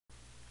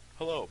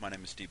Hello, my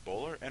name is Steve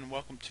Bowler, and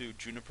welcome to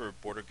Juniper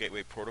Border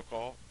Gateway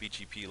Protocol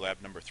BGP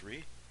Lab number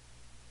 3.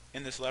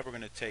 In this lab, we're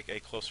going to take a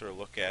closer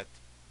look at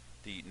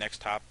the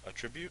Next Hop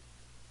attribute.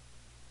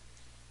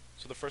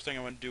 So the first thing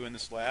I want to do in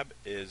this lab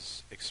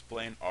is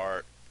explain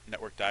our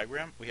network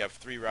diagram. We have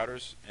 3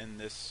 routers in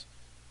this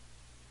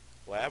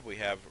lab. We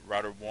have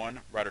router 1,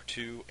 router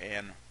 2,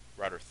 and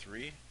router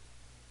 3.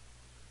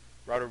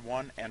 Router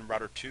 1 and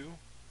router 2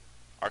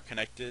 are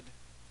connected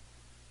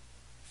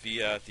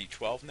via the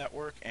 12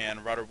 network,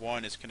 and router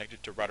 1 is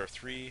connected to router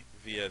 3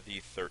 via the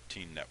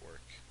 13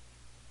 network.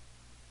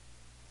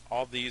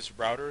 All these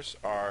routers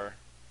are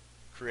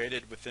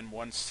created within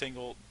one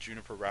single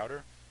Juniper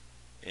router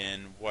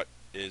in what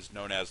is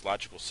known as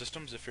logical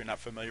systems. If you're not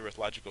familiar with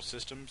logical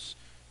systems,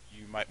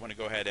 you might want to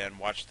go ahead and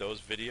watch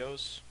those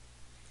videos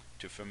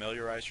to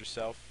familiarize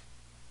yourself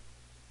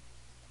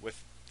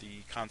with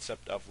the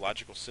concept of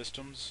logical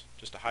systems.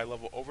 Just a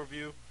high-level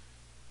overview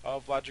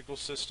of logical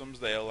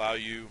systems. They allow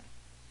you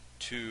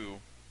to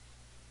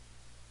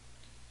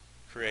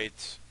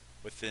create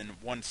within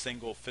one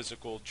single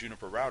physical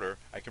Juniper router.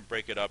 I can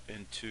break it up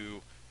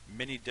into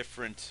many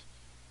different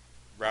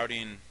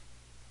routing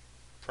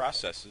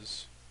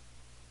processes,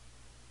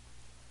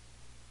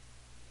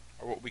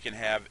 or what we can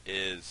have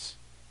is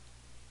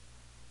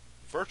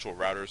virtual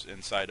routers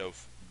inside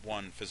of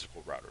one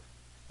physical router,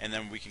 and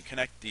then we can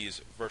connect these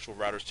virtual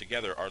routers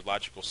together, our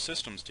logical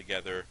systems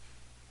together,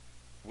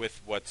 with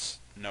what's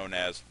known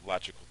as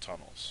logical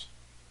tunnels.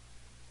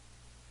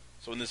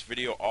 So in this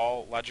video,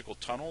 all logical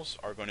tunnels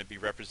are going to be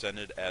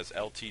represented as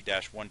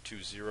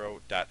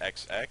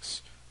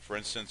LT-120.XX. For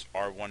instance,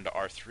 R1 to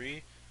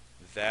R3,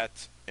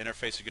 that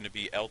interface is going to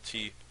be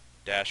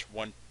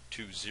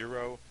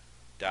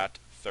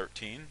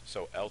LT-120.13,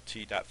 so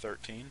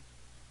LT.13.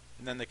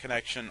 And then the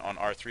connection on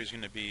R3 is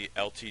going to be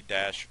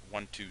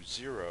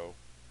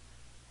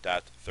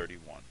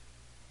LT-120.31.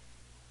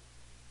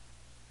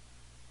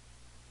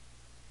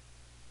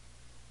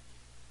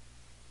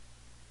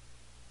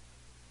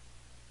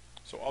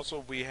 So also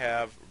we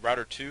have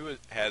router 2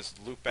 has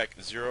loopback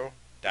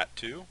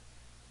 0.2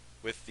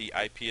 with the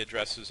IP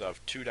addresses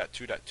of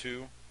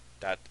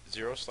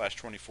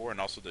 2.2.2.0/24 and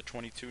also the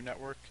 22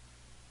 network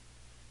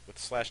with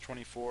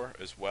 /24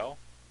 as well.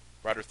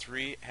 Router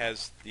 3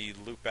 has the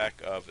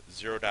loopback of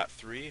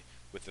 0.3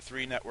 with the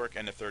 3 network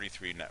and the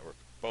 33 network,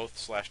 both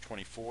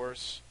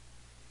 /24s.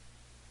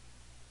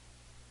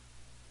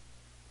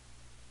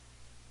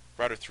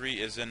 Router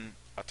 3 is in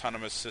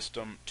autonomous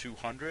system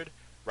 200.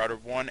 Router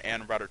 1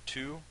 and router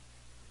 2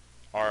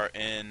 are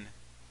in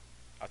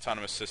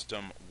autonomous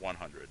system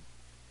 100.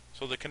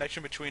 So the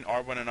connection between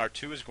R1 and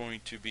R2 is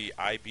going to be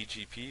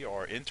IBGP,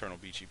 or internal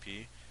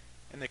BGP,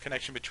 and the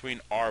connection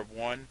between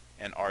R1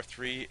 and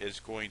R3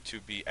 is going to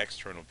be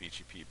external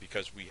BGP,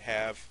 because we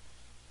have,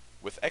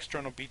 with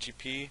external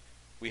BGP,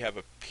 we have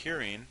a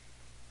peering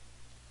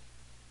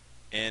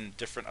in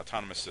different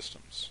autonomous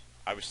systems.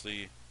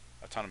 Obviously,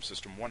 autonomous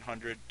system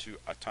 100 to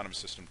autonomous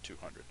system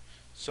 200.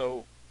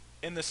 So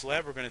in this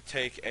lab, we're going to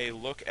take a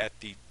look at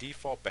the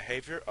default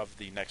behavior of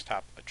the Next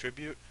Hop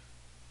attribute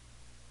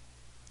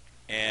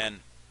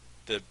and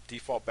the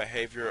default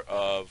behavior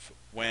of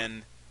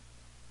when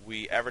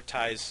we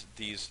advertise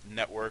these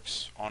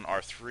networks on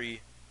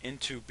R3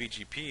 into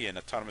BGP in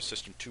autonomous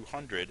system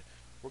 200.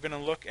 We're going to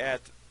look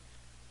at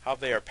how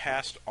they are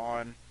passed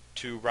on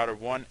to router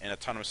 1 in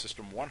autonomous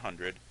system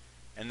 100,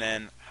 and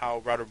then how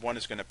router 1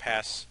 is going to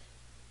pass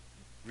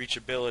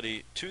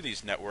reachability to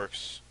these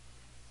networks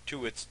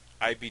to its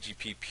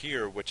IBGP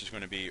peer, which is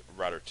going to be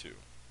router 2.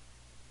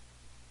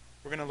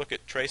 We're going to look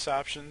at trace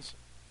options,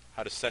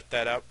 how to set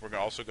that up. We're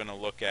also going to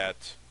look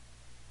at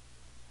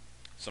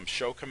some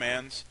show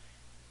commands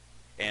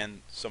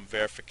and some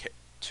we're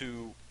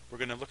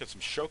going to look at some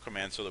show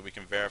commands so that we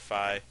can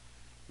verify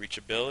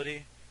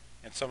reachability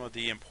and some of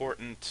the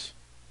important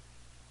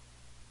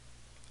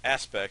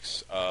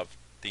aspects of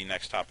the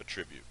Next Hop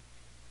attribute.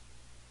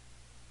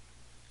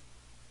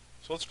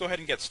 So let's go ahead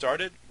and get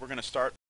started. We're going to start